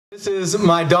This is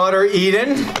my daughter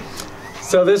Eden,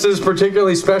 so this is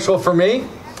particularly special for me.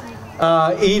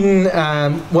 Eden,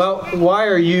 well, why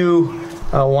are you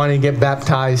wanting to get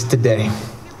baptized today?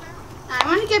 I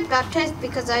want to get baptized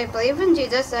because I believe in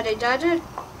Jesus, that he died. Eden,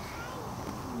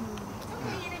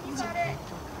 you got it.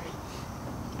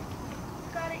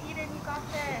 You got it, Eden, you got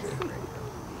this.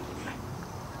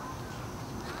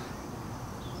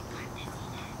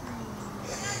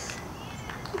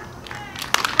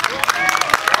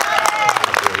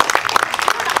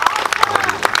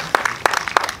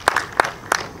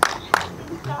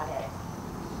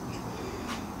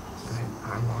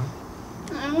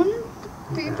 I want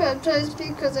to be baptized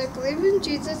because I believe in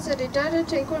Jesus, that he died to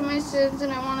take away my sins,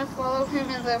 and I want to follow him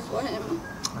and live for him.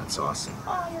 That's awesome.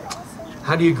 Oh, you're awesome.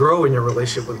 How do you grow in your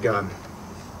relationship with God?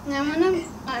 I want to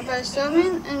by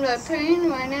serving and by praying,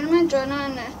 writing in my journal,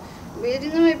 and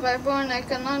reading my Bible, and I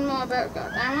can learn more about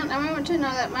God. I want to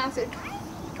know that Matthew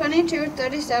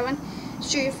 22:37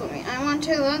 is true for me. I want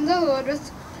to learn the Lord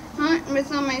with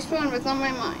all my soul and with all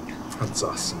my mind. That's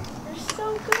awesome. You're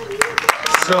so good, Eden.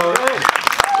 So,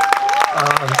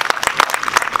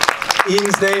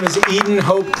 Eden's name is Eden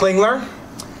Hope Klingler,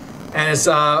 and it's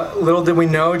little did we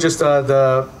know just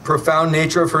the profound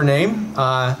nature of her name.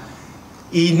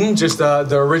 Eden, just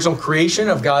the original creation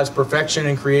of God's perfection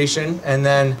in creation, and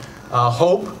then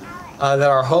hope, that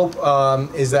our hope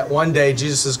is that one day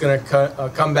Jesus is going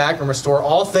to come back and restore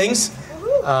all things,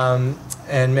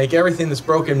 and make everything that's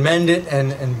broken, mend it,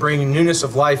 and bring newness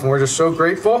of life. And we're just so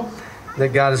grateful that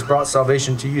God has brought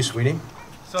salvation to you, sweetie.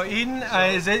 So Eden,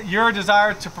 is it your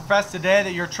desire to profess today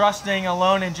that you're trusting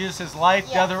alone in Jesus'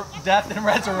 life, death, and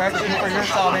resurrection for your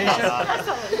salvation?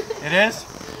 It is?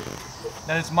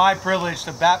 Then it's my privilege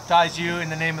to baptize you in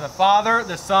the name of the Father,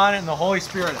 the Son, and the Holy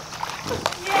Spirit.